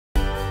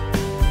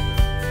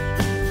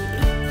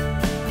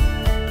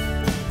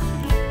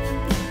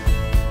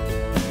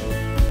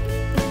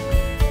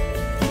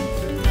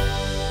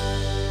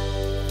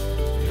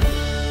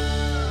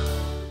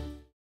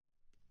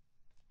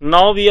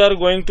now we are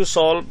going to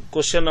solve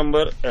question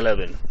number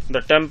 11.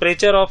 The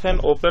temperature of an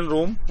open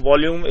room,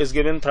 volume is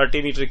given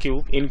 30 meter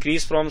cube,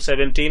 increase from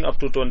 17 up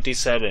to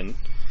 27.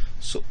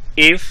 So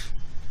if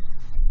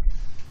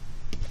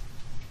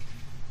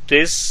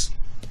this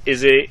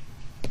is a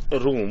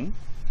room,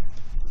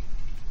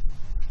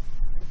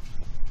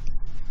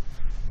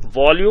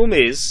 volume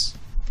is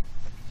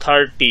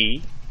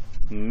 30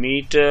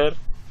 meter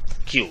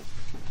cube,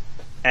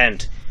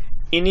 and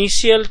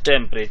initial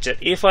temperature,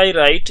 if I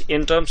write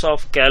in terms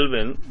of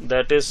Kelvin,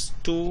 that is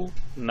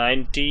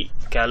 290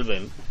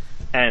 Kelvin,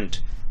 and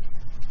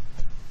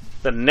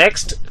the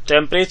next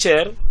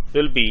temperature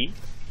will be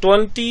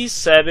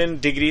 27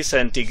 degrees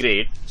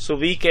centigrade. So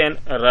we can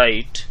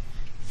write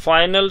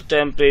final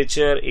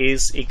temperature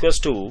is equals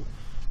to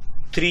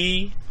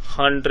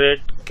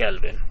 300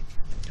 Kelvin,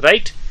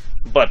 right?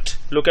 But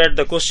look at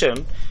the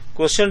question.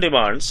 Question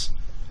demands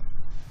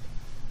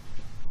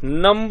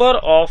number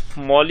of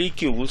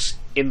molecules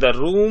in the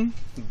room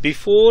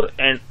before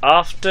and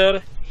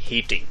after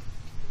heating.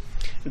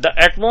 The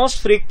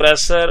atmospheric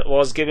pressure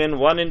was given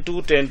 1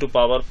 into 10 to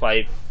power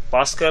 5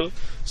 Pascal.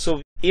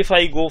 So if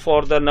I go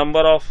for the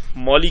number of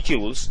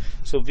molecules,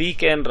 so we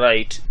can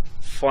write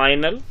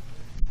final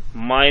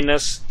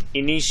minus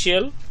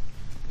initial,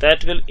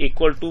 that will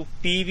equal to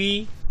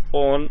PV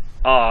on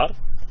R,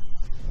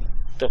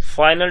 the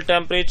final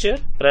temperature,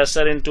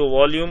 pressure into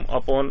volume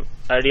upon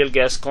ideal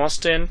gas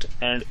constant,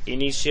 and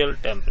initial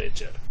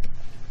temperature.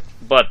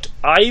 But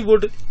I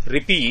would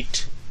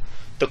repeat,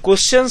 the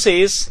question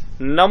says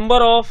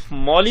number of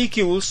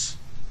molecules,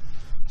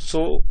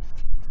 so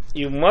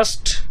you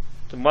must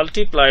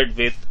multiply it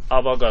with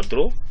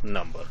Avogadro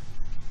number,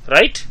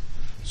 right?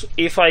 So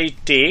if I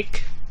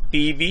take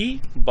PV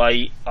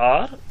by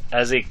R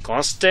as a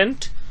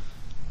constant,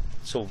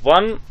 so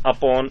 1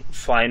 upon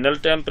final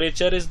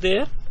temperature is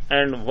there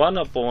and 1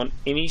 upon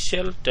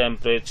initial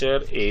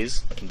temperature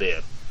is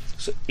there.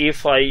 So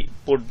if I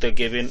put the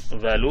given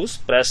values,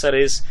 pressure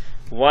is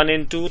 1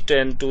 into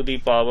 10 to the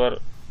power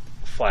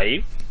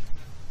 5,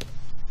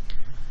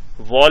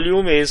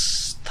 volume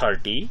is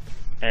 30,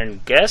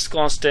 and gas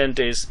constant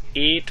is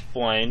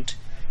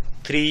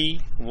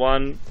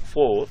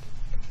 8.314.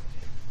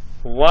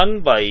 1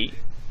 by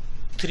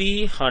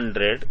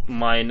 300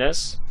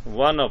 minus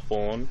 1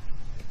 upon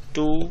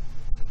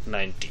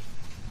 290,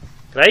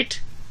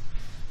 right?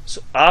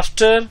 So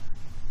after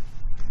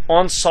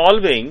on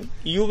solving,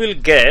 you will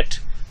get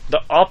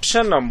the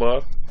option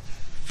number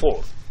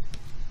 4.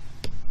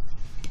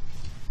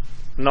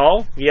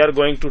 Now we are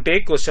going to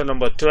take question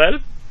number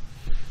 12.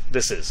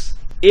 This is: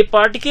 a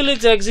particle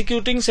is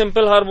executing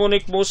simple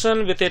harmonic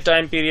motion with a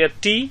time period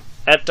t.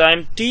 At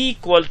time t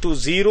equal to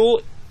 0,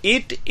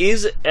 it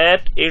is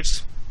at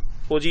its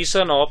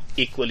position of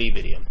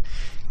equilibrium.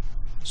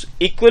 So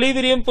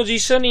equilibrium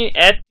position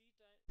at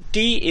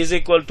t is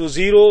equal to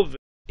 0,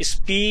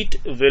 speed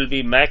will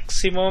be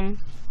maximum,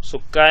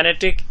 so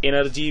kinetic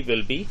energy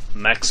will be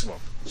maximum.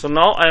 So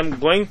now I am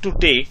going to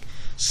take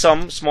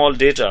some small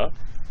data.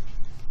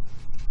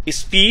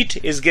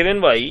 Speed is given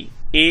by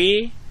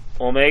a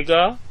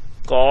omega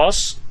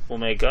cos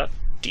omega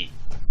t.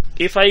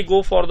 If I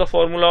go for the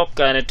formula of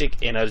kinetic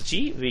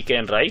energy, we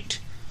can write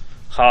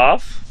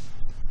half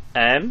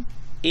m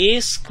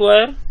a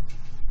square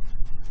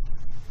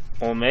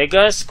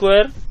omega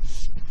square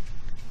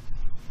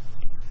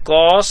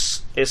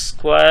cos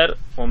square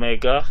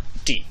omega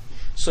t.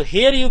 So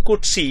here you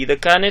could see the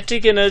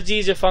kinetic energy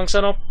is a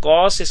function of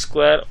cos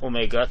square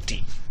omega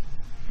t.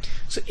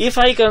 So if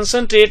I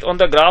concentrate on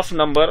the graph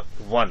number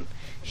 1,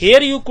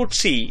 here you could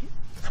see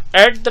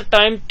at the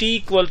time t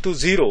equal to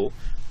 0,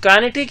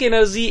 kinetic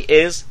energy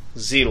is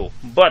 0.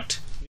 But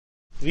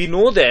we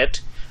know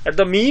that at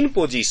the mean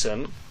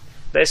position,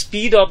 the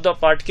speed of the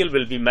particle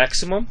will be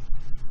maximum.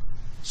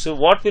 So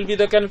what will be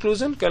the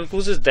conclusion?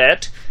 Conclusion is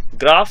that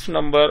graph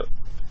number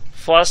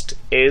first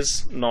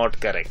is not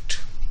correct.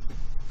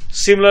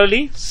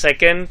 Similarly,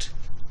 second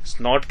is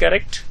not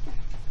correct.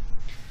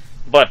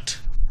 But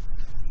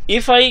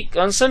if I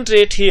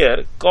concentrate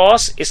here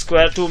cos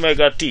square 2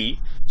 omega t,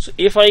 so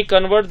if I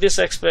convert this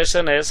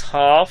expression as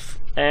half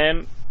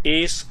m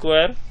a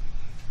square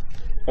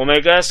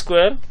omega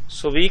square,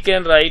 so we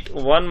can write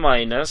 1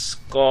 minus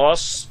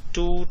cos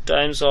 2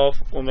 times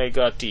of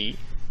omega t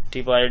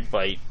divided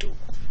by 2.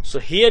 So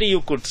here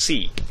you could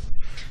see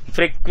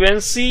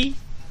frequency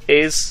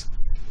is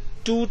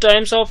 2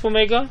 times of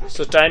omega,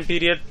 so time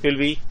period will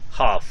be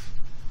half.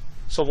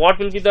 So what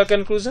will be the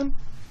conclusion?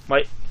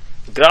 My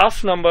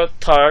graph number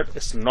 3rd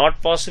is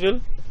not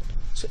possible.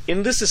 So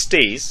in this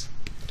stage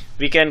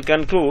we can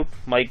conclude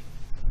my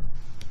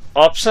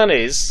option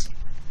is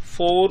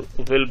 4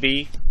 will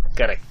be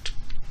correct.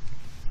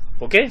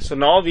 Okay, so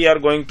now we are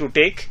going to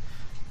take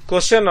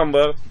question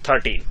number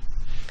 13.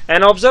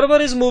 An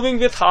observer is moving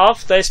with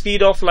half the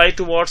speed of light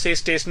towards a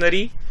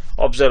stationary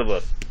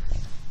observer.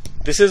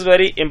 This is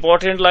very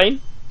important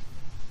line.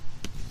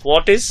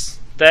 What is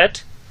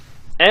that?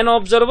 An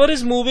observer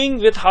is moving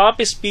with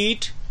half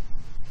speed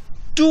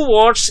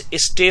towards a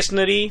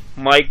stationary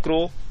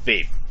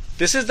microwave.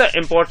 This is the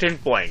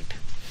important point.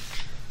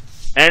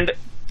 and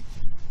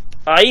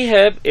I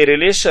have a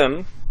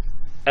relation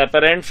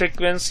apparent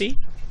frequency,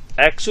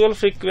 actual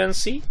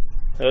frequency,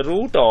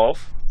 root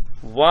of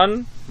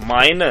 1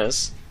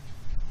 minus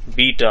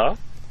beta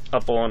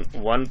upon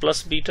 1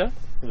 plus beta,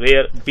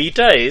 where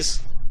beta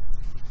is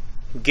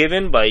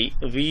given by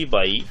V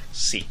by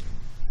C,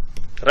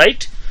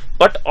 right?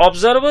 But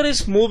observer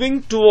is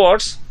moving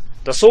towards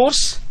the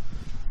source,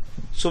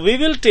 so we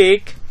will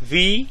take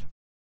V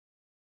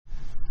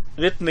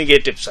with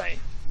negative sign.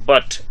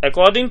 But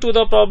according to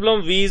the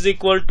problem, V is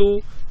equal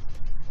to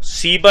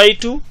C by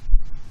 2.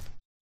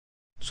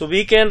 So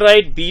we can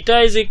write beta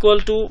is equal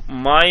to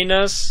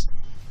minus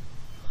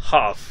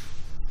half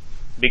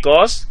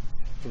because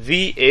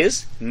V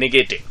is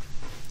negative,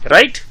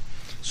 right?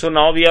 So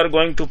now we are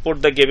going to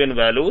put the given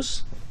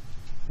values.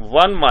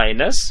 1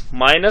 minus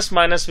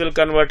will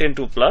convert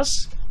into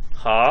plus,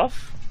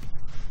 half,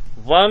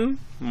 1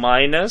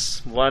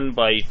 minus 1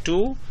 by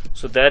 2.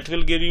 So that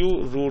will give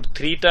you root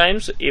 3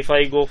 times. If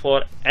I go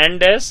for n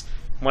dash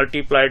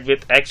multiplied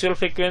with actual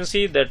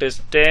frequency, that is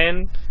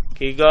 10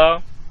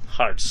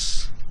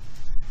 gigahertz.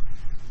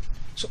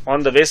 So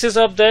on the basis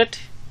of that,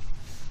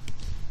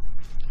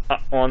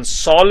 on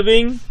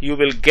solving, you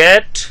will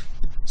get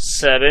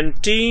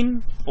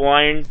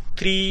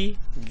 17.3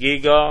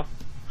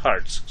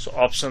 gigahertz. So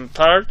option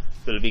third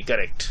will be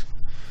correct.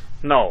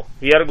 Now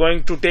we are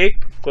going to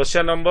take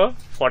question number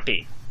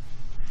 14.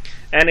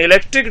 An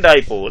electric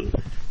dipole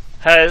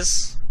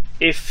has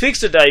a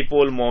fixed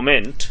dipole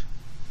moment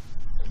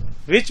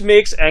which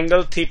makes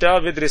angle theta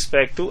with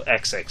respect to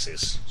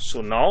x-axis.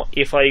 So now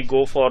if I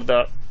go for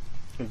the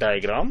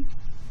diagram,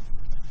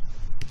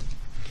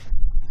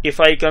 if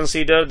I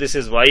consider this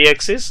is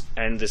y-axis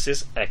and this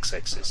is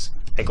x-axis,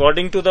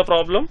 according to the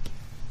problem,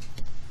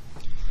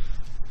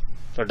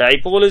 the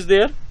dipole is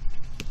there,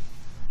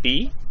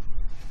 P,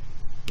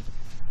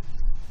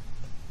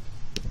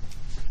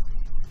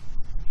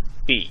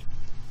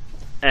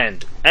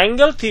 and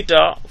angle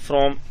theta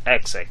from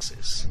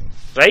x-axis,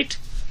 right?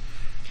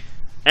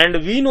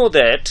 And we know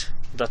that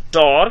the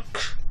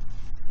torque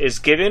is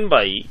given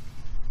by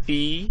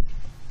P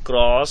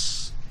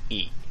cross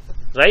E,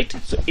 right?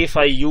 So if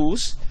I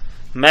use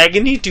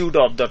magnitude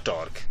of the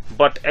torque,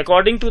 but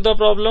according to the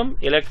problem,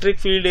 electric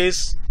field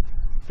is,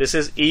 this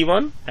is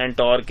E1 and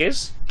torque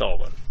is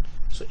tau1.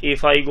 So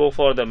if I go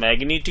for the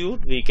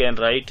magnitude, we can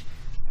write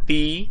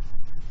P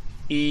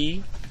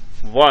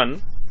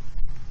E1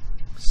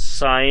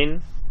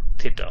 sine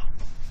theta.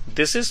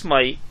 This is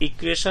my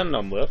equation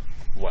number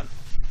 1,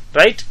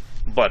 right?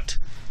 But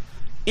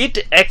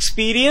it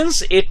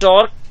experiences a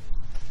torque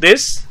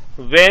this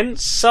when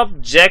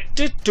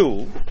subjected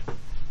to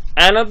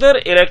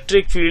another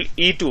electric field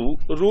E2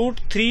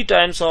 root 3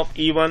 times of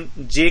E1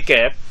 j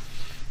cap.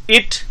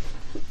 It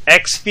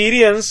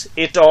experience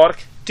a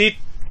torque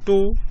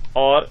T2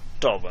 or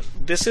tau1.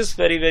 This is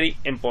very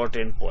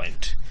important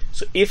point.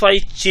 So if I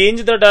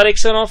change the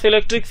direction of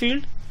electric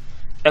field,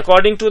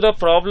 according to the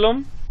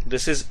problem,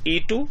 this is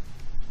E2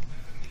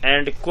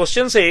 and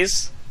question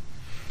says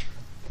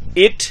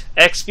it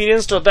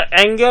experienced the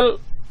angle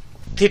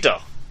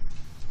theta.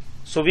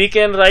 So we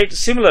can write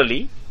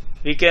similarly,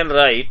 we can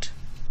write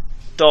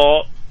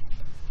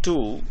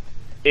tau2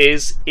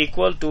 is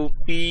equal to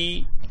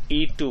P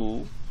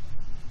E2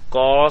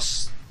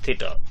 cos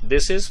theta.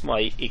 This is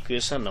my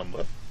equation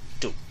number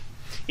 2.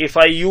 If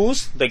I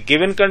use the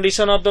given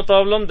condition of the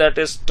problem, that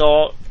is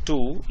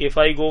tau2, if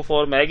I go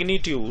for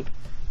magnitude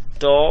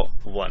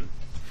tau1,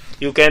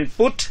 you can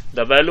put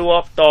the value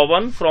of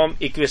tau1 from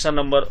equation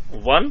number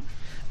 1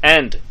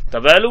 and the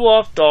value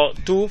of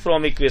tau2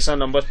 from equation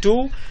number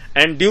 2,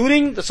 and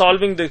during the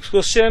solving this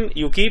question,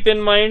 you keep in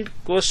mind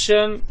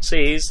question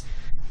says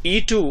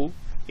E2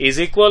 is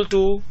equal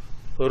to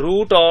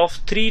root of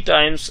 3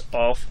 times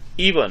of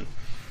E1.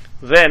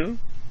 When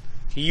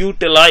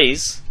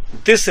utilize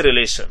this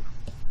relation,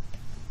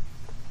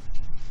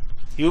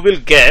 you will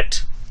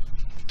get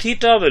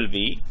theta will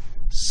be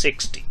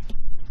 60.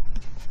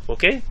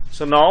 Okay,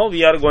 so now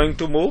we are going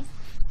to move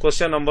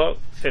question number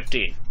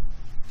 15.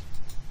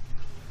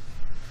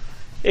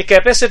 A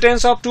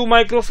capacitance of 2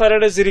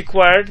 microfarad is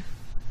required.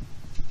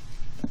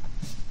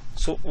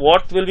 So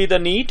what will be the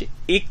need?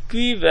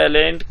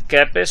 Equivalent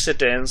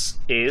capacitance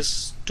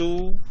is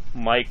 2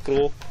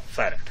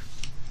 microfarad,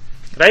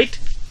 right?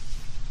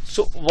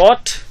 So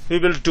what we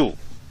will do,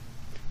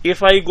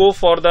 if I go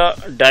for the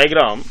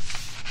diagram,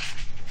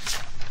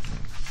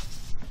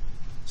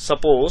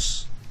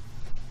 suppose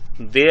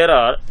there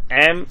are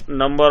m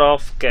number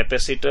of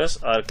capacitors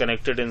are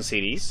connected in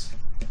series,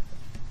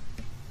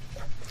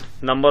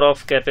 number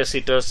of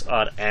capacitors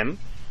are m,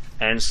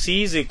 and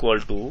C is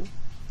equal to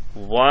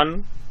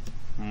 1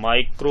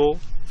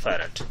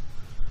 microfarad.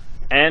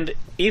 And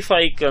if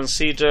I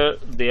consider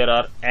there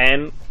are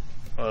n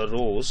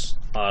rows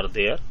are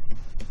there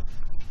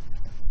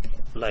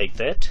like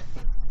that,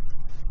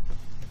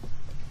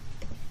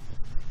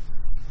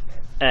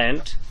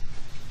 and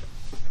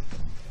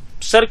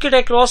circuit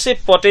across a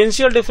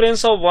potential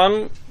difference of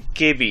 1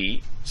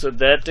 kV, so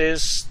that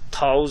is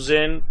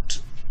 1000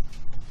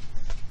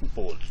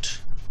 volt.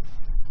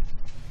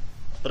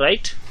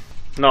 right?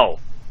 Now,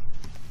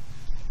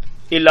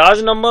 a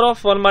large number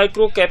of 1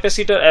 micro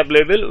capacitor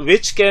available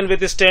which can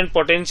withstand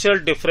potential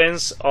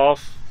difference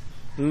of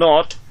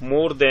not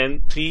more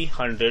than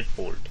 300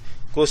 volt.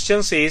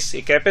 Question says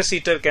a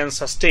capacitor can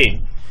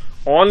sustain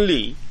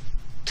only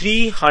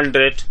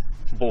 300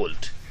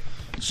 volt.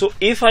 So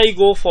if I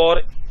go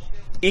for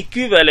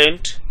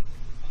equivalent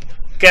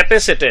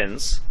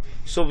capacitance,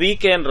 so we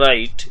can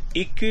write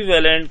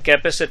equivalent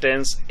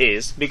capacitance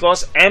is,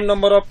 because m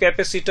number of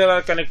capacitor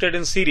are connected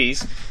in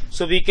series,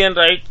 so we can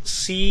write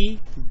C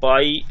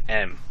by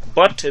m,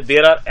 but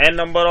there are n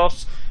number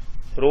of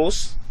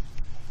rows,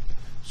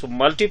 so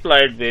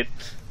multiplied with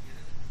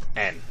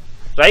n,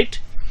 right?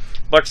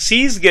 But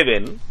C is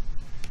given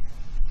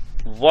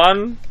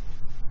 1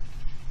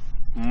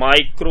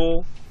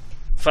 microfarad,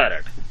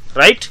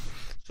 right?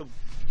 So,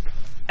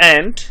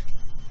 and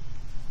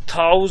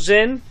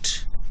 1000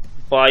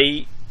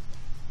 by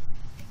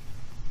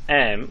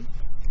m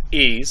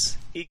is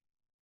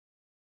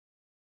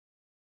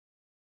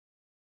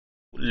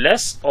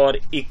less or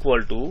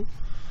equal to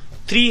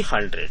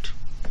 300,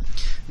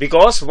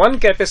 because one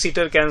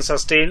capacitor can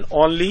sustain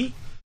only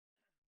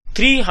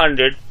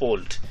 300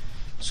 volt.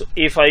 So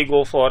if I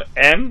go for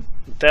m,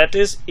 that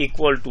is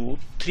equal to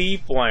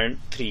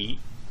 3.3,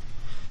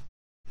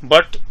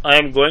 but I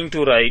am going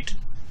to write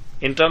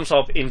in terms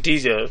of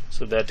integer,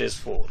 so that is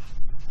 4,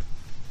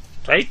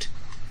 right?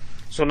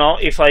 So now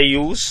if I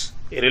use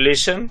a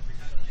relation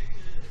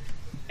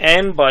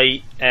n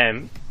by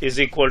m is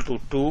equal to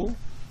 2,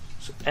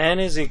 so n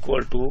is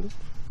equal to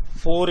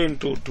 4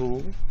 into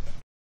 2,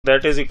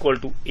 that is equal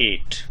to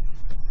 8.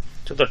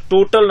 So the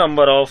total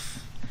number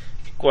of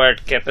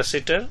required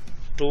capacitor,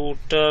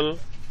 total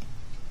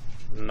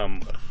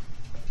number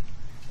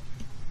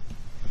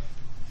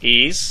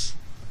is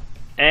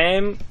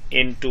m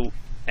into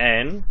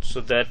n,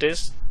 so that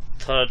is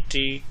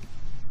 32.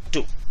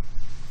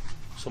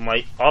 So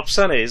my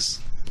option is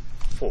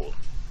 4.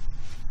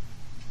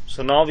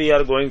 So now we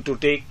are going to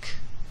take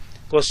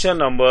question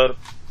number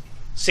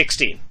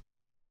 16.